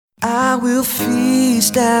I will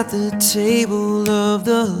feast at the table of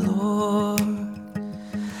the Lord.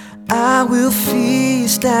 I will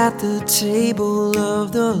feast at the table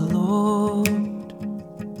of the Lord.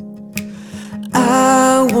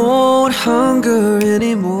 I won't hunger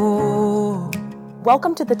anymore.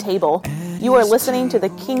 Welcome to The Table. You are listening to the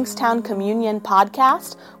Kingstown Communion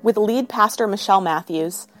podcast with lead pastor Michelle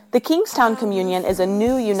Matthews. The Kingstown Communion is a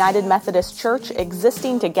new United Methodist church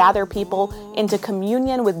existing to gather people into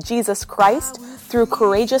communion with Jesus Christ through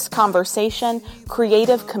courageous conversation,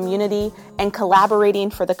 creative community, and collaborating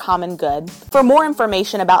for the common good. For more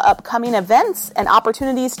information about upcoming events and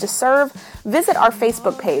opportunities to serve, visit our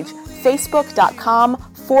Facebook page,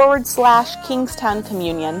 facebook.com/Kingstown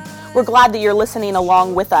Communion. We're glad that you're listening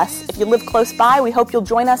along with us. If you live close by, we hope you'll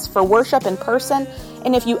join us for worship in person.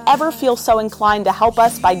 And if you ever feel so inclined to help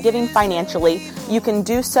us by giving financially, you can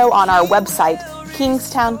do so on our website,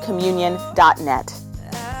 kingstowncommunion.net.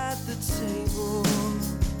 At the table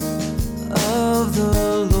of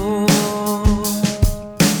the Lord,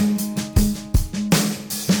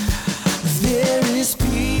 there is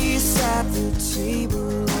peace at the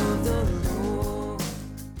table of the Lord.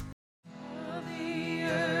 All the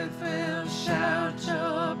earth will shout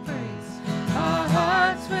your praise, our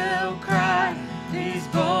hearts will cry, these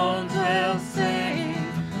bones will sing,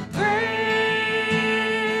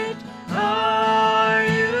 great are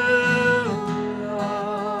you,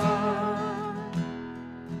 Lord.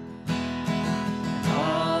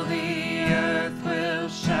 All the earth will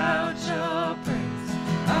shout your praise,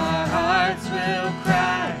 our hearts will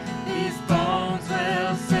cry, these bones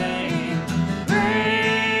will sing,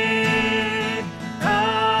 great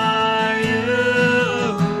are you, Lord.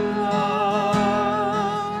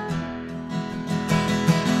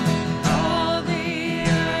 All the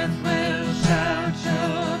earth will shout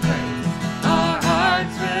your praise, our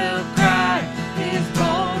hearts will cry, these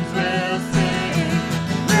bones will sing,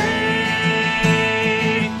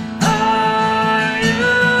 great are you,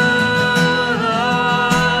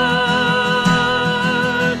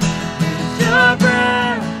 Lord. It's your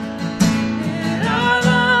breath in our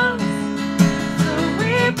lungs, so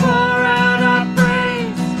we pour out our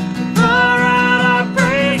praise, pour out our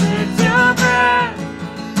praise. It's your breath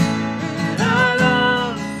in our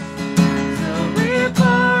lungs, so we pour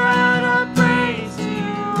out our praise to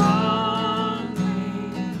you only.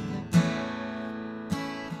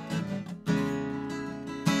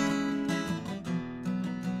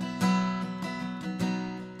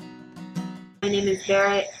 My name is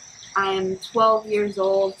Barrett. I am 12 years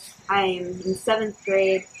old. I am in 7th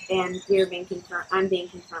grade, and I'm being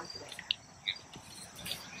confirmed today.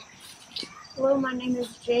 Hello, my name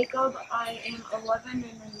is Jacob. I am 11 and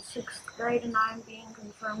in 6th grade, and I am being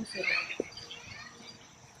confirmed today.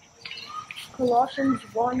 Colossians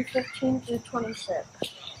 1:15-26.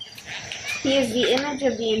 He is the image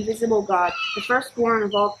of the invisible God, the firstborn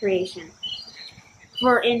of all creation.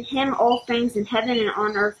 For in him all things in heaven and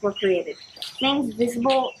on earth were created, things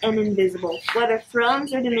visible and invisible, whether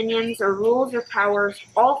thrones or dominions or rules or powers,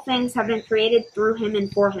 all things have been created through him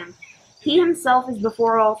and for him. He himself is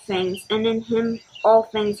before all things, and in him all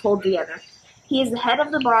things hold together. He is the head of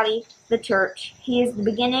the body, the church. He is the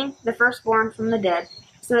beginning, the firstborn from the dead,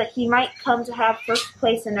 so that he might come to have first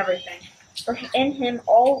place in everything. For in him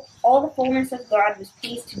all the fullness of God was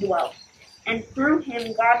pleased to dwell, and through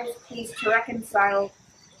him God was pleased to reconcile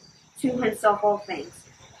to himself all things,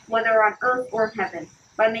 whether on earth or in heaven,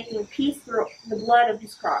 by making peace through the blood of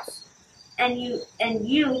his cross. And you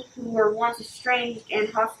who were once estranged and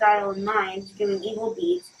hostile in mind, doing evil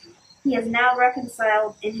deeds, he has now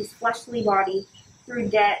reconciled in his fleshly body through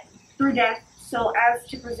death, so as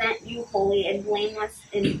to present you holy and blameless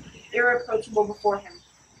and irreproachable before him.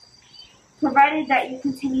 Provided that you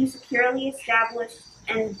continue securely established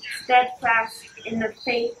and steadfast in the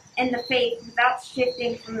faith without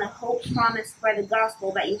shifting from the hope promised by the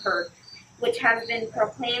gospel that you heard, which has been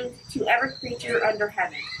proclaimed to every creature under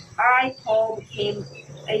heaven. I, Paul, became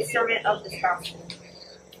a servant of this gospel.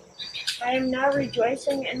 I am now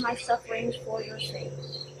rejoicing in my sufferings for your sake.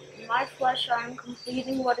 In my flesh I am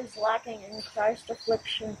completing what is lacking in Christ's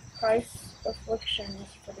afflictions for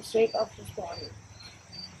the sake of his body,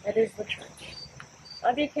 that is the church.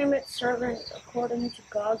 I became its servant according to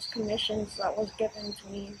God's commissions that was given to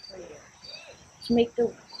me for you, to make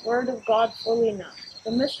the word of God fully known, the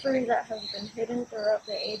mystery that has been hidden throughout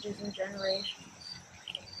the ages and generations,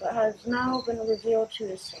 but has now been revealed to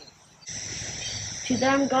his saints. To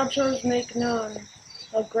them God chose make known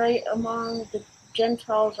how great among the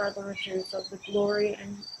Gentiles are the riches of the glory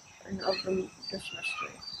and of this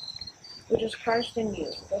mystery, which is Christ in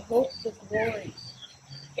you, the hope, the glory.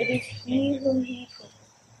 It is he whom he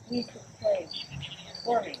he proclaimed,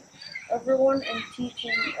 warning everyone and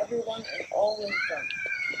teaching everyone in all wisdom,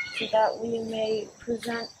 so that we may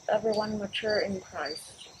present everyone mature in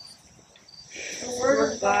Christ. The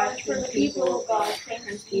word of God for the people of God.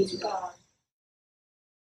 Thanks be to God.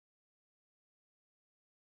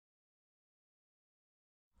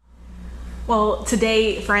 Well,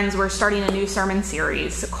 today, friends, we're starting a new sermon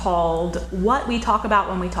series called What We Talk About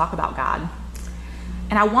When We Talk About God.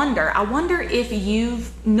 And I wonder if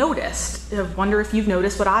you've noticed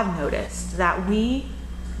what I've noticed, that we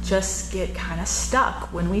just get kind of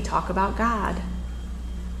stuck when we talk about God.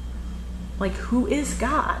 Like, who is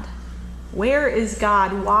God? Where is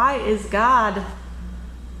God? Why is God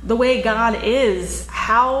the way God is?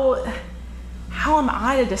 How am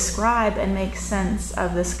I to describe and make sense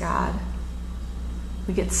of this God?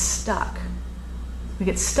 We get stuck. We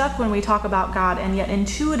get stuck when we talk about God, and yet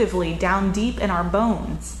intuitively, down deep in our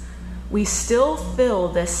bones, we still feel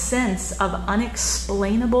this sense of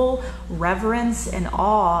unexplainable reverence and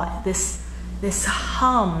awe, this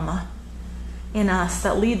hum in us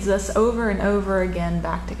that leads us over and over again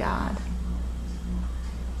back to God.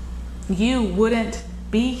 You wouldn't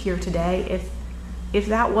be here today if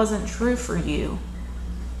that wasn't true for you.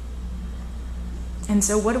 And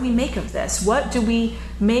so what do we make of this? What do we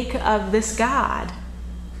make of this God?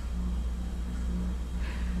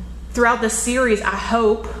 Throughout this series, I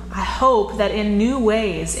hope that in new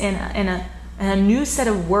ways, in a new set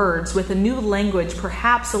of words, with a new language,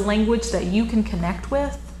 perhaps a language that you can connect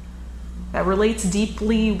with, that relates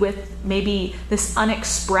deeply with maybe this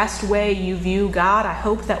unexpressed way you view God, I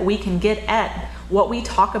hope that we can get at what we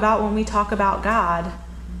talk about when we talk about God.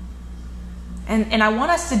 And I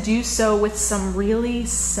want us to do so with some really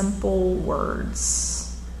simple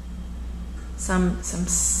words. Some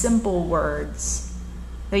simple words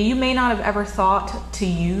that you may not have ever thought to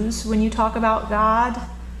use when you talk about God.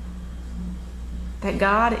 That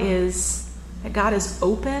God is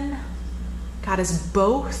open. God is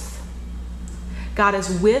both. God is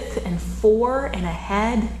with and for and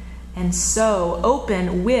ahead and so.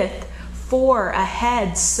 Open, with, for,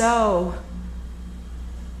 ahead, so.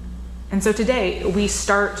 And so today we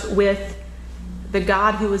start with the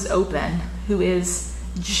God who is open, who is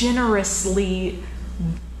generously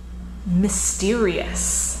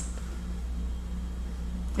mysterious.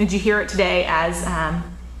 Did you hear it today as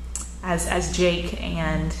Jake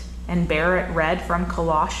and Barrett read from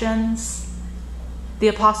Colossians? The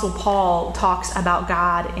Apostle Paul talks about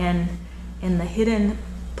God in the hidden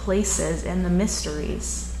places and the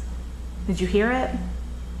mysteries. Did you hear it?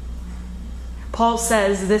 Paul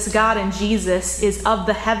says this God in Jesus is of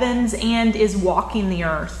the heavens and is walking the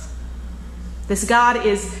earth. This God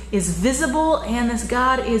is visible and this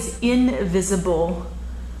God is invisible.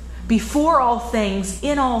 Before all things,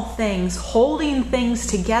 in all things, holding things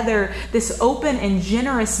together, this open and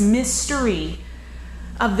generous mystery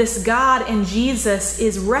of this God in Jesus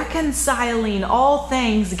is reconciling all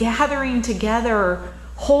things, gathering together,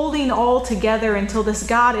 holding all together until this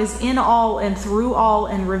God is in all and through all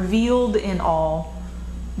and revealed in all.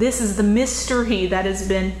 This is the mystery that has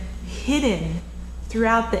been hidden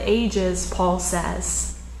throughout the ages, Paul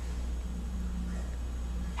says.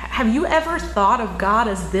 Have you ever thought of God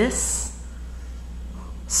as this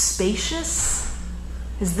spacious?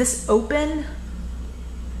 Is this open?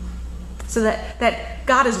 So that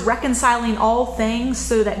God is reconciling all things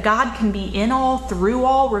so that God can be in all, through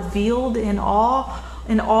all, revealed in all.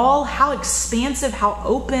 In all, how expansive, how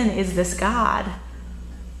open is this God?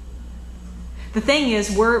 The thing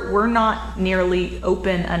is, we're not nearly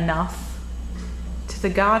open enough to the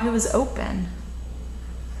God who is open.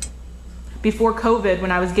 Before COVID,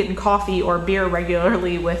 when I was getting coffee or beer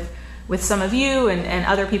regularly with some of you and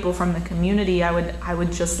other people from the community, I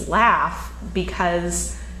would just laugh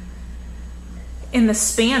because in the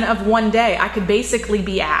span of one day, I could basically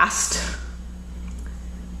be asked,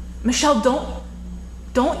 Michelle,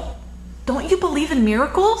 don't you believe in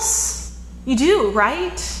miracles? You do,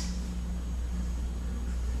 right?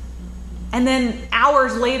 And then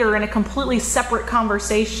hours later in a completely separate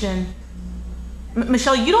conversation,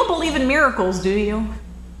 Michelle, you don't believe in miracles, do you?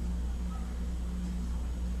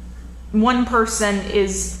 One person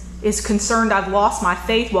is concerned I've lost my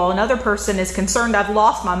faith, while another person is concerned I've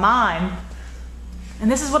lost my mind. And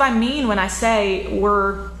this is what I mean when I say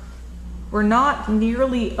we're not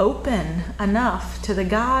nearly open enough to the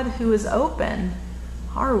God who is open,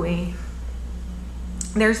 are we?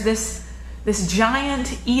 There's this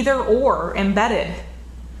giant either or embedded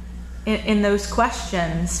in those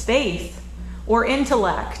questions: faith or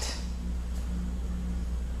intellect,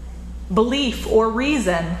 belief or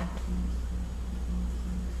reason.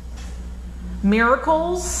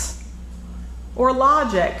 miracles or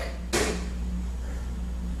logic,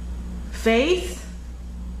 faith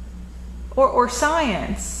or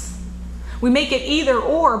science. We make it either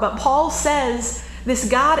or, but Paul says this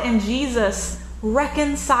God in Jesus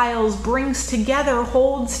reconciles, brings together,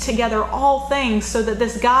 holds together all things so that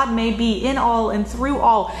this God may be in all and through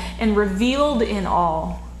all and revealed in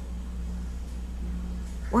all.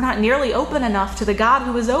 We're not nearly open enough to the God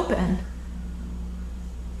who is open.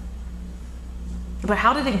 But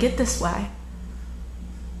how did it get this way?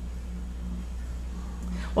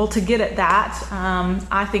 Well, to get at that,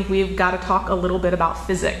 I think we've got to talk a little bit about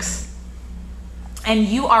physics. And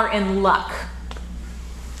you are in luck,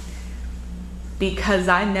 because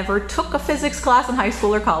I never took a physics class in high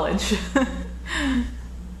school or college.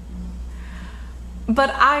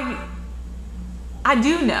 But I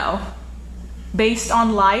do know, based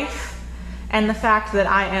on life and the fact that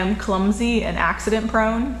I am clumsy and accident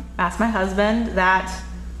prone, ask my husband that,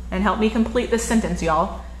 and help me complete this sentence,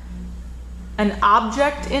 y'all. An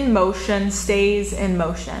object in motion stays in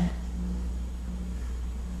motion.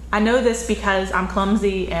 I know this because I'm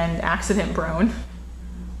clumsy and accident prone.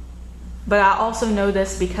 But I also know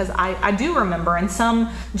this because I do remember in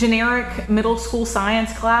some generic middle school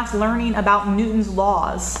science class learning about Newton's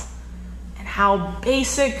laws and how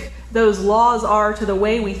basic those laws are to the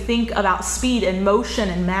way we think about speed and motion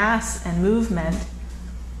and mass and movement.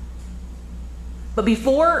 But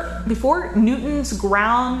before Newton's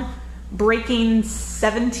groundbreaking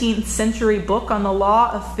 17th century book on the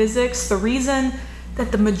law of physics, the reason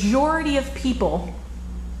that the majority of people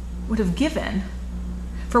would have given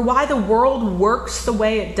for why the world works the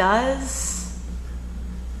way it does,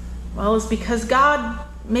 well, is because God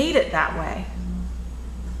made it that way.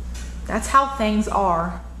 That's how things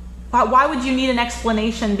are. Why would you need an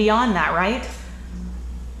explanation beyond that, right?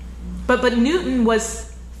 But Newton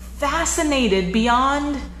was fascinated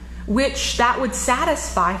beyond which that would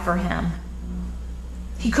satisfy for him.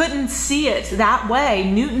 He couldn't see it that way.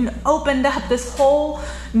 Newton opened up this whole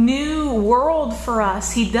new world for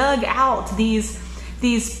us. He dug out these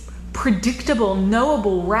predictable,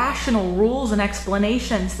 knowable, rational rules and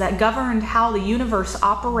explanations that governed how the universe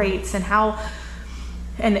operates and how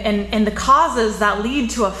and the causes that lead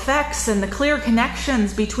to effects and the clear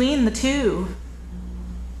connections between the two.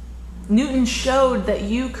 Newton showed that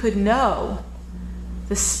you could know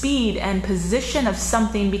the speed and position of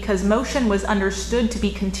something because motion was understood to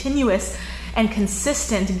be continuous and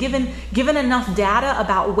consistent. Given enough data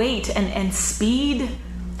about weight and speed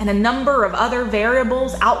and a number of other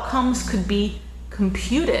variables, outcomes could be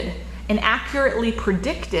computed and accurately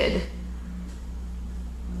predicted.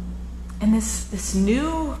 And this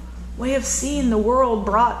new way of seeing the world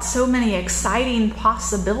brought so many exciting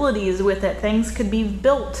possibilities with it. Things could be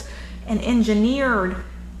built and engineered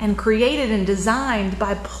and created and designed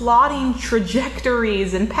by plotting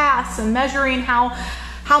trajectories and paths and measuring how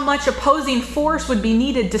much opposing force would be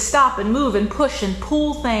needed to stop and move and push and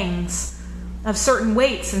pull things of certain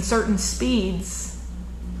weights and certain speeds.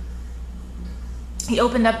 He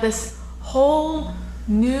opened up this whole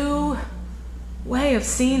new way of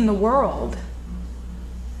seeing the world.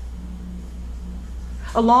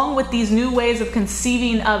 Along with these new ways of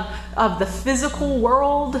conceiving of the physical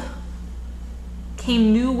world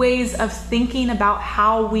came new ways of thinking about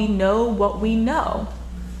how we know what we know.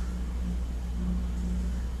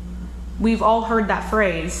 We've all heard that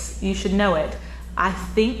phrase. You should know it. I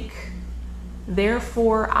think,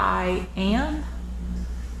 therefore I am.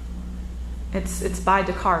 It's by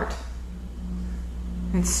Descartes.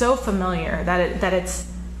 It's so familiar that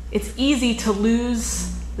it's easy to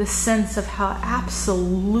lose the sense of how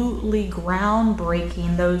absolutely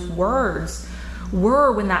groundbreaking those words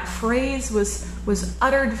were when that phrase was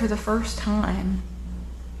uttered for the first time.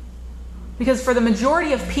 Because for the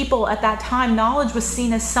majority of people at that time, knowledge was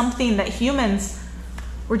seen as something that humans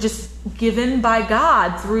were just given by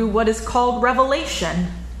God through what is called revelation.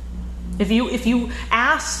 If you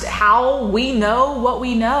asked how we know what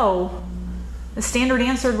we know, the standard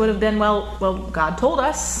answer would have been, well, God told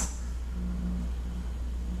us.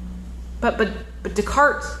 But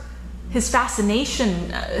Descartes, his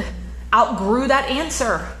fascination outgrew that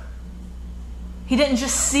answer. He didn't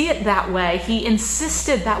just see it that way. He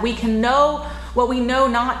insisted that we can know what we know,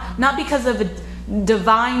 not because of a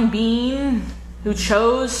divine being who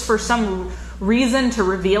chose for some reason to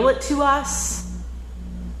reveal it to us,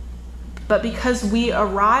 but because we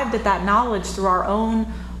arrived at that knowledge through our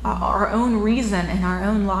own reason and our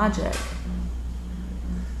own logic,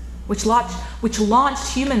 which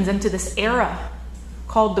launched humans into this era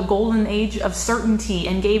called the Golden Age of Certainty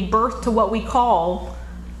and gave birth to what we call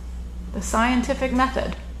the scientific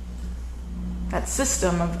method. that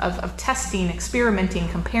system of testing, experimenting,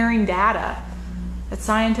 comparing data that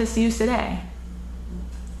scientists use today.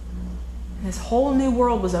 And this whole new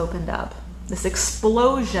world was opened up. This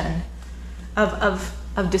explosion of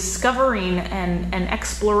discovering and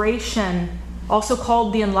exploration, also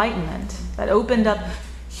called the Enlightenment, that opened up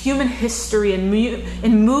human history and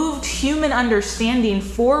moved human understanding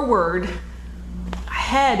forward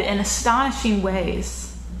ahead in astonishing ways.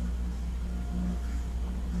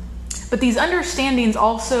 But these understandings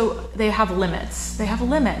also, they have limits. They have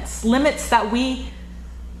limits that we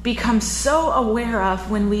become so aware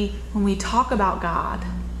of when we talk about God.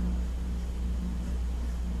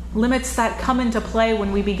 Limits that come into play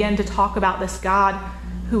when we begin to talk about this God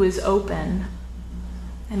who is open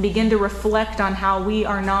and begin to reflect on how we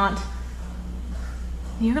are not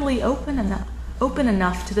nearly open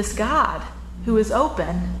enough to this God who is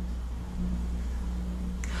open.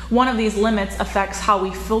 One of these limits affects how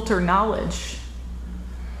we filter knowledge.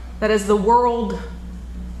 That as the world,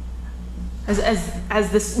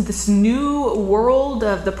 as this new world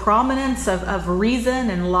of the prominence of reason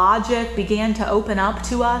and logic began to open up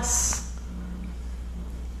to us,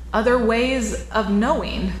 other ways of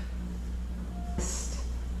knowing.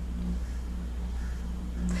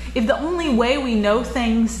 If the only way we know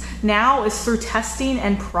things now is through testing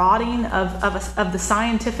and prodding of the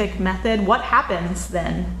scientific method, what happens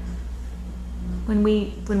then? When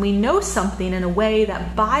we know something in a way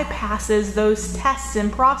that bypasses those tests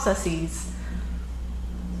and processes.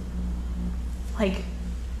 Like,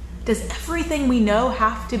 does everything we know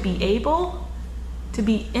have to be able to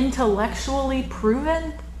be intellectually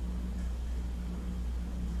proven?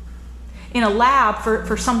 In a lab,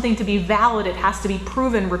 for something to be valid, it has to be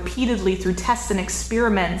proven repeatedly through tests and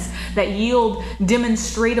experiments that yield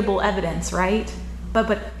demonstrable evidence, right?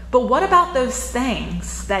 But what about those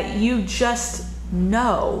things that you just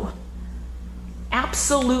know,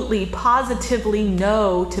 absolutely, positively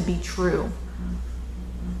know to be true?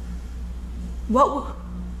 What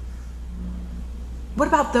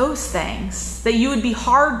about those things that you would be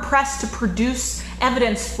hard-pressed to produce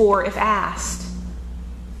evidence for if asked?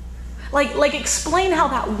 Like explain how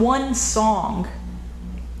that one song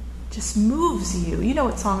just moves you. You know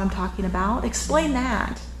what song I'm talking about. Explain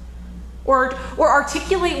that. Or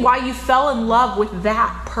articulate why you fell in love with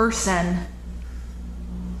that person.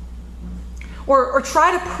 Or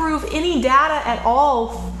try to prove any data at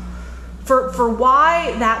all for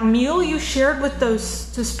why that meal you shared with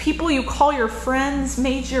those people you call your friends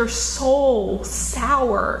made your soul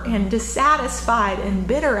sour and dissatisfied and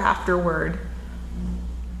bitter afterward.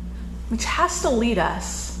 Which has to lead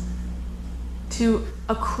us to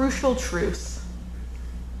a crucial truth.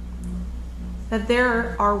 That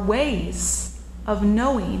there are ways of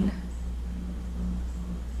knowing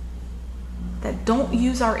that don't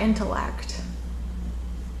use our intellect.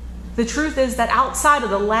 The truth is that outside of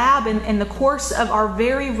the lab and in the course of our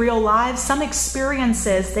very real lives, some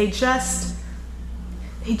experiences, they just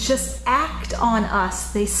act on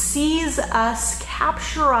us. They seize us,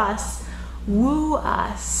 capture us, woo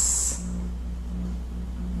us.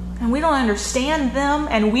 And we don't understand them,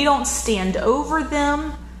 and we don't stand over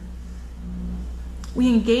them. We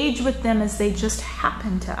engage with them as they just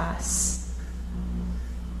happen to us.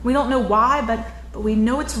 We don't know why, but we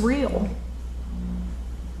know it's real.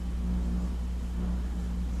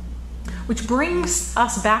 Which brings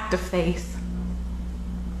us back to faith.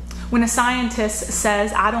 When a scientist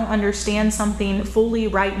says, I don't understand something fully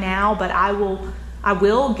right now, but I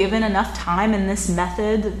will, given enough time in this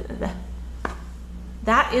method,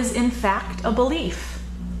 that is in fact a belief.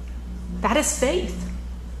 That is faith.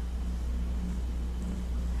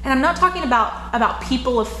 And I'm not talking about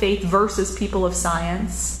people of faith versus people of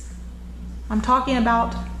science. I'm talking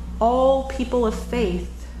about all people of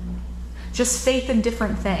faith. Just faith in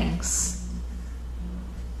different things.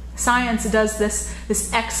 Science does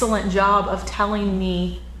this excellent job of telling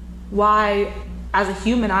me why, as a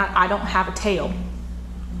human, I don't have a tail.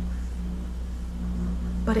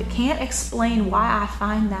 But it can't explain why I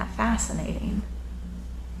find that fascinating.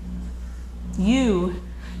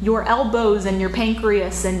 Your elbows and your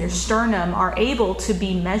pancreas and your sternum are able to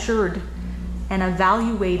be measured and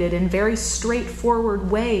evaluated in very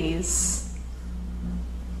straightforward ways.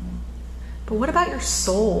 But what about your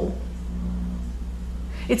soul?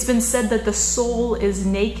 It's been said that the soul is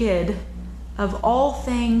naked of all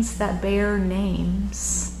things that bear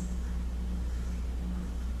names.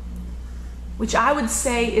 Which I would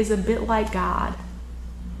say is a bit like God.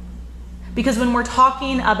 Because when we're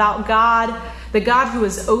talking about God, the God who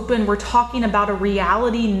is open, we're talking about a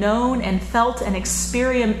reality known and felt and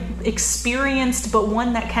experienced, but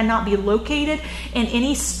one that cannot be located in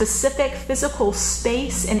any specific physical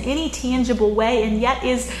space in any tangible way, and yet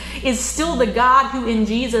is still the God who in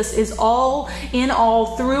Jesus is all, in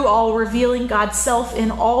all, through all, revealing God's self in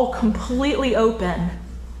all, completely open.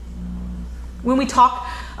 When we talk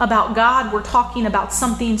about God, we're talking about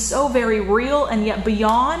something so very real and yet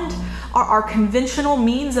beyond our conventional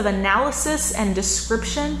means of analysis and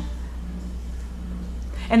description.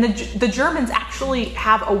 And the Germans actually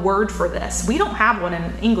have a word for this. We don't have one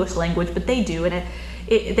in English language, but they do. And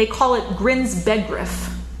they call it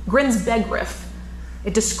Grenzbegriff. Grenzbegriff.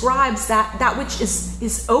 It describes that which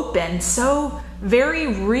is open, so very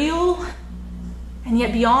real, and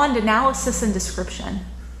yet beyond analysis and description.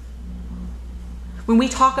 When we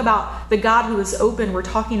talk about the God who is open, we're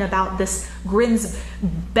talking about this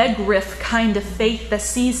Grenzbegriff kind of faith that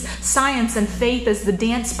sees science and faith as the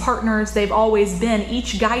dance partners they've always been,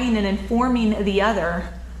 each guiding and informing the other.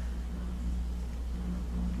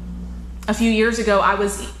 A few years ago, I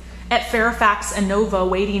was at Fairfax and Nova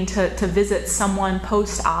waiting to visit someone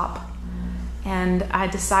post-op. And I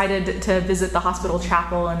decided to visit the hospital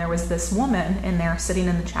chapel, and there was this woman in there sitting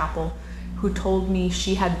in the chapel who told me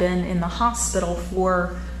she had been in the hospital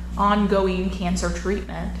for ongoing cancer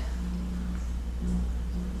treatment.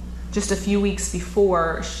 Just a few weeks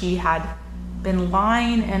before, she had been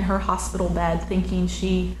lying in her hospital bed thinking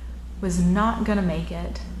she was not going to make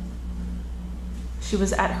it. She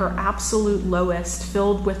was at her absolute lowest,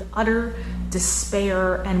 filled with utter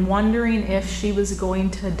despair and wondering if she was going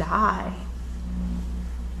to die.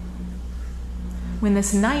 When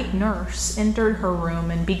this night nurse entered her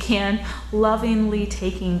room and began lovingly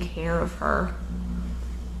taking care of her.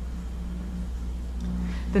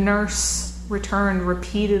 The nurse returned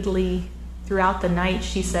repeatedly throughout the night,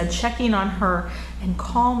 she said, checking on her and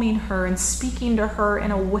calming her and speaking to her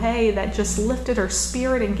in a way that just lifted her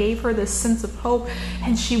spirit and gave her this sense of hope.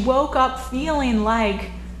 And she woke up feeling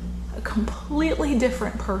like a completely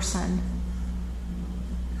different person.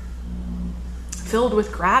 Filled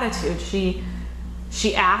with gratitude, she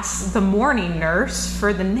asked the morning nurse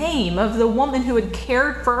for the name of the woman who had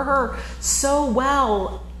cared for her so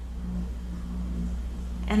well.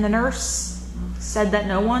 And the nurse said that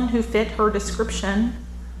no one who fit her description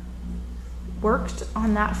worked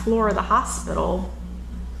on that floor of the hospital,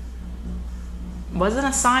 wasn't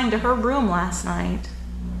assigned to her room last night.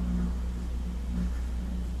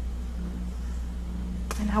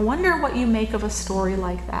 And I wonder what you make of a story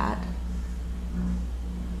like that.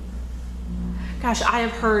 Gosh, I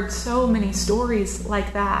have heard so many stories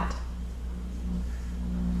like that.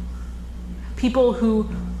 People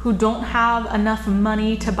who don't have enough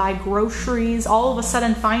money to buy groceries, all of a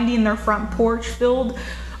sudden finding their front porch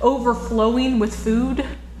overflowing with food.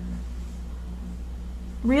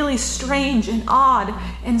 Really strange and odd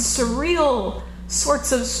and surreal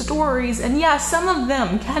sorts of stories. And yes, some of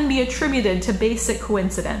them can be attributed to basic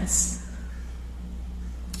coincidence.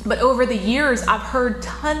 But over the years, I've heard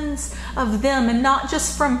tons of them, and not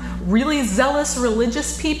just from really zealous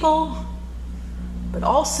religious people, but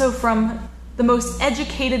also from the most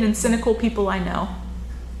educated and cynical people I know.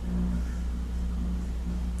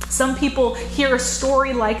 Some people hear a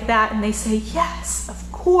story like that and they say, yes,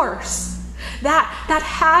 of course. That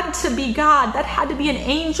had to be God. That had to be an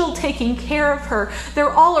angel taking care of her.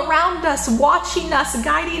 They're all around us, watching us,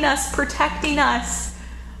 guiding us, protecting us.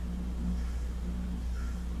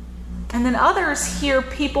 And then others hear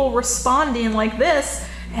people responding like this,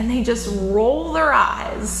 and they just roll their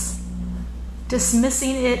eyes,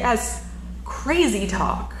 dismissing it as crazy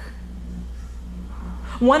talk.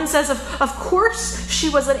 One says, of course she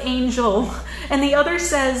was an angel, and the other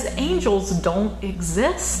says, angels don't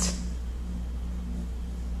exist.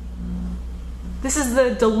 This is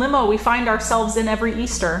the dilemma we find ourselves in every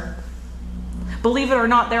Easter. Believe it or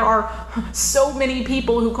not, there are so many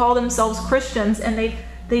people who call themselves Christians, and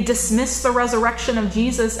they dismiss the resurrection of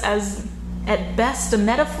Jesus as, at best, a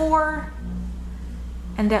metaphor,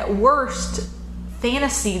 and at worst,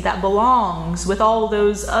 fantasy that belongs with all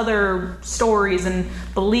those other stories and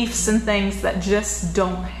beliefs and things that just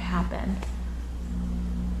don't happen.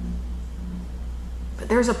 But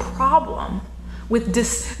there's a problem with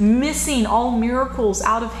dismissing all miracles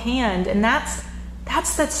out of hand, and that's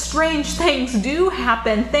that strange things do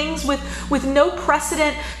happen, things with no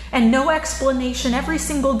precedent and no explanation every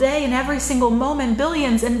single day and every single moment,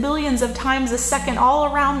 billions and billions of times a second,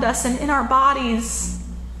 all around us and in our bodies.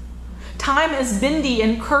 Time is bendy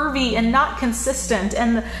and curvy and not consistent,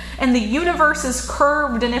 and the universe is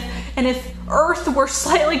curved, and if Earth were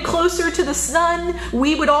slightly closer to the sun,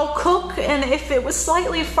 we would all cook, and if it was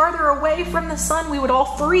slightly farther away from the sun, we would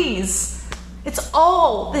all freeze. It's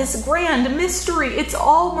all this grand mystery. It's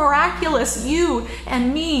all miraculous. You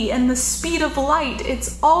and me and the speed of light.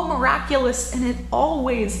 It's all miraculous, and it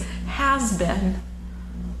always has been.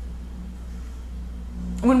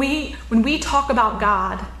 When we talk about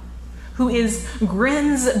God, who is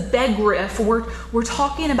Grin's Begriff, we're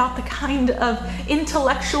talking about the kind of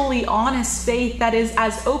intellectually honest faith that is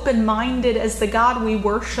as open-minded as the God we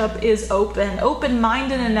worship is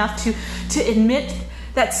open-minded enough to admit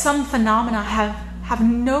that some phenomena have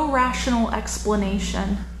no rational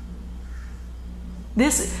explanation.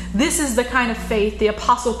 This is the kind of faith the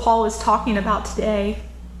Apostle Paul is talking about today.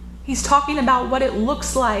 He's talking about what it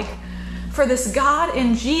looks like for this God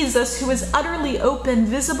in Jesus who is utterly open,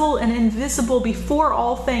 visible and invisible, before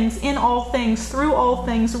all things, in all things, through all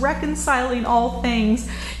things, reconciling all things.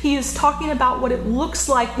 He is talking about what it looks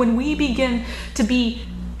like when we begin to be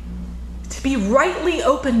rightly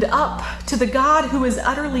opened up to the God who is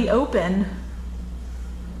utterly open.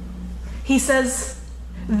 He says,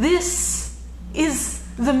 this is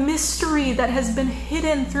the mystery that has been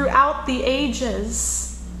hidden throughout the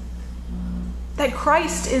ages. That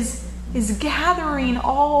Christ is gathering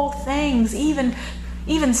all things, even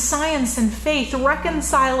science and faith,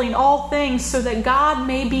 reconciling all things so that God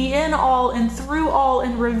may be in all and through all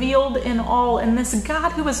and revealed in all. And this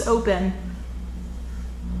God who is open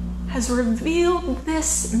has revealed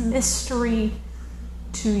this mystery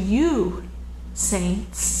to you,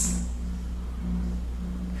 saints,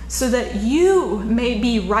 so that you may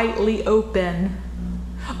be rightly open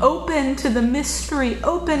to the mystery,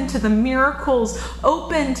 open to the miracles,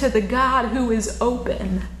 open to the God who is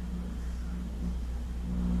open.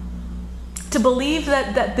 To believe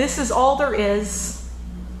that this is all there is,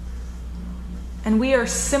 and we are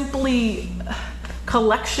simply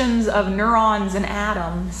collections of neurons and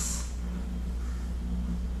atoms.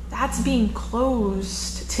 That's being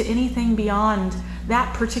closed to anything beyond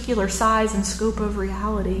that particular size and scope of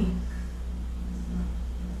reality.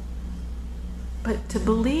 But to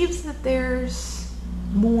believe that there's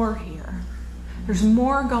more here, there's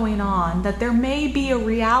more going on, that there may be a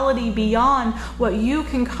reality beyond what you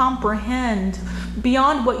can comprehend,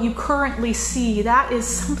 beyond what you currently see, that is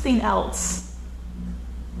something else.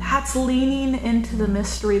 That's leaning into the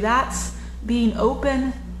mystery. That's being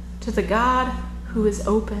open to the God who is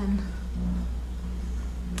open.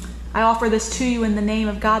 I offer this to you in the name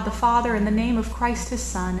of God the Father, in the name of Christ his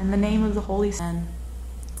Son, in the name of the Holy Spirit.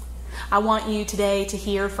 I want you today to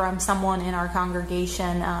hear from someone in our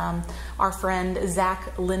congregation, our friend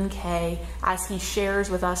Zach Lenkay, as he shares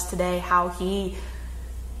with us today how he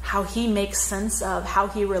makes sense of, how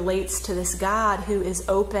he relates to this God who is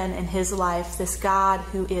open in his life, this God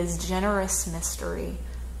who is generous mystery.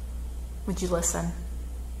 Would you listen?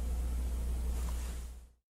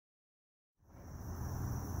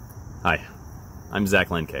 Hi, I'm Zach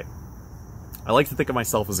Lenkay. I like to think of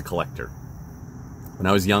myself as a collector. When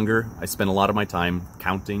I was younger, I spent a lot of my time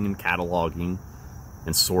counting and cataloging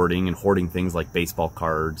and sorting and hoarding things like baseball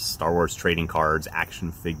cards, Star Wars trading cards,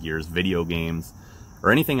 action figures, video games, or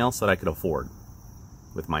anything else that I could afford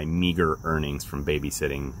with my meager earnings from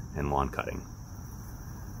babysitting and lawn cutting.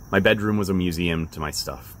 My bedroom was a museum to my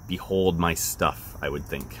stuff. Behold my stuff, I would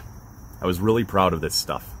think. I was really proud of this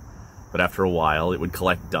stuff, but after a while it would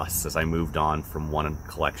collect dust as I moved on from one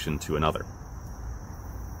collection to another.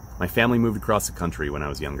 My family moved across the country when I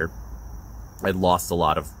was younger. I'd lost a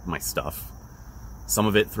lot of my stuff. Some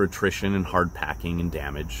of it through attrition and hard packing and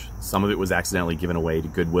damage. Some of it was accidentally given away to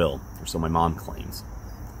Goodwill, or so my mom claims.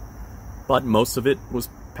 But most of it was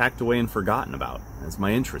packed away and forgotten about, as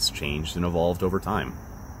my interests changed and evolved over time.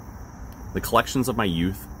 The collections of my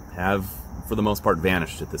youth have, for the most part,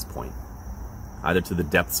 vanished at this point, either to the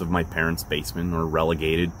depths of my parents' basement or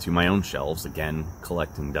relegated to my own shelves, again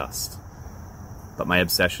collecting dust. But my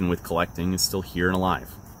obsession with collecting is still here and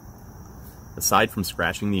alive. Aside from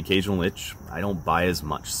scratching the occasional itch, I don't buy as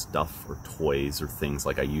much stuff or toys or things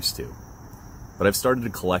like I used to. But I've started a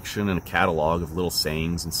collection and a catalog of little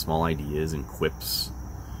sayings and small ideas and quips,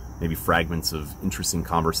 maybe fragments of interesting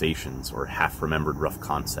conversations or half-remembered rough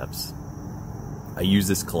concepts. I use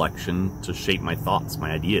this collection to shape my thoughts,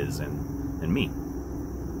 my ideas, and me.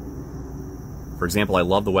 For example, I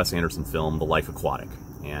love the Wes Anderson film The Life Aquatic,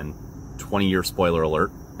 and 20-year spoiler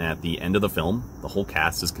alert, at the end of the film, the whole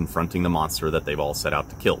cast is confronting the monster that they've all set out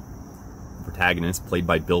to kill. The protagonist, played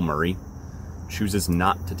by Bill Murray, chooses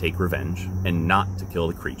not to take revenge and not to kill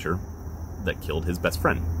the creature that killed his best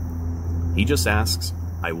friend. He just asks,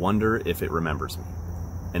 "I wonder if it remembers me,"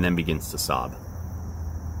 and then begins to sob.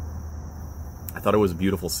 I thought it was a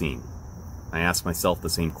beautiful scene. I asked myself the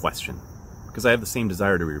same question, because I have the same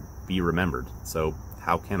desire to be remembered, so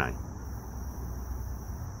how can I?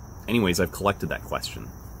 Anyways, I've collected that question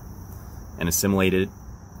and assimilated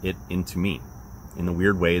it into me in the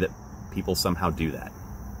weird way that people somehow do that.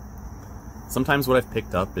 Sometimes what I've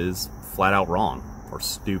picked up is flat out wrong, or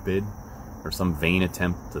stupid, or some vain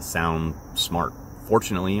attempt to sound smart.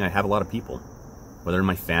 Fortunately, I have a lot of people, whether in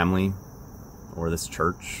my family, or this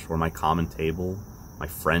church, or my common table, my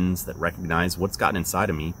friends that recognize what's gotten inside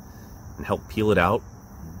of me and help peel it out,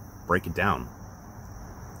 break it down.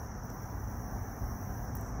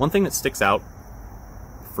 One thing that sticks out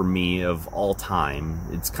for me of all time,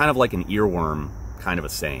 it's kind of like an earworm kind of a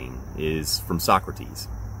saying, is from Socrates.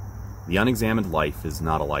 The unexamined life is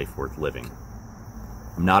not a life worth living.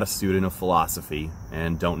 I'm not a student of philosophy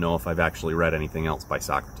and don't know if I've actually read anything else by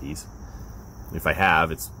Socrates. If I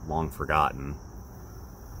have, it's long forgotten.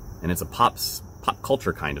 And it's a pop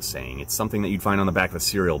culture kind of saying. It's something that you'd find on the back of a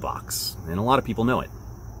cereal box, and a lot of people know it.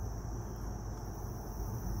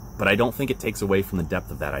 But I don't think it takes away from the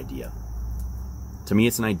depth of that idea. To me,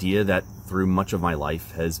 it's an idea that through much of my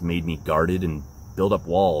life has made me guarded and build up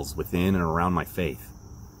walls within and around my faith.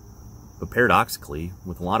 But paradoxically,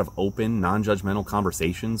 with a lot of open, non-judgmental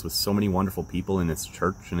conversations with so many wonderful people in this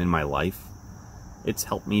church and in my life, it's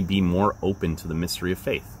helped me be more open to the mystery of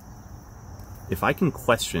faith. If I can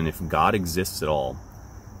question if God exists at all,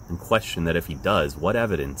 and question that if he does, what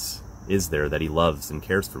evidence is there that he loves and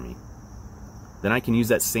cares for me, then I can use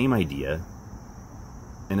that same idea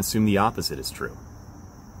and assume the opposite is true.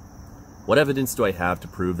 What evidence do I have to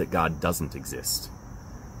prove that God doesn't exist?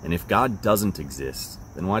 And if God doesn't exist,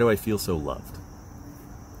 then why do I feel so loved?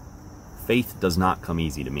 Faith does not come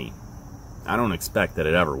easy to me. I don't expect that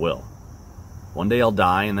it ever will. One day I'll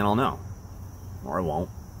die and then I'll know. Or I won't.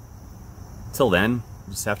 Till then,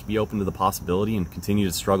 I just have to be open to the possibility and continue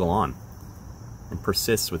to struggle on, and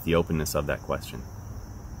persist with the openness of that question.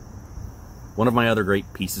 One of my other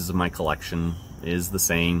great pieces of my collection is the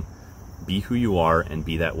saying, "Be who you are and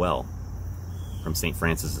be that well," from St.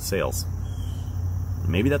 Francis de Sales.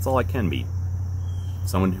 Maybe that's all I can be.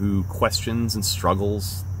 Someone who questions and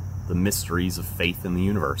struggles the mysteries of faith in the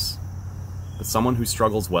universe, but someone who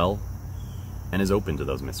struggles well and is open to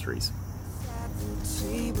those mysteries.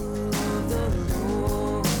 Table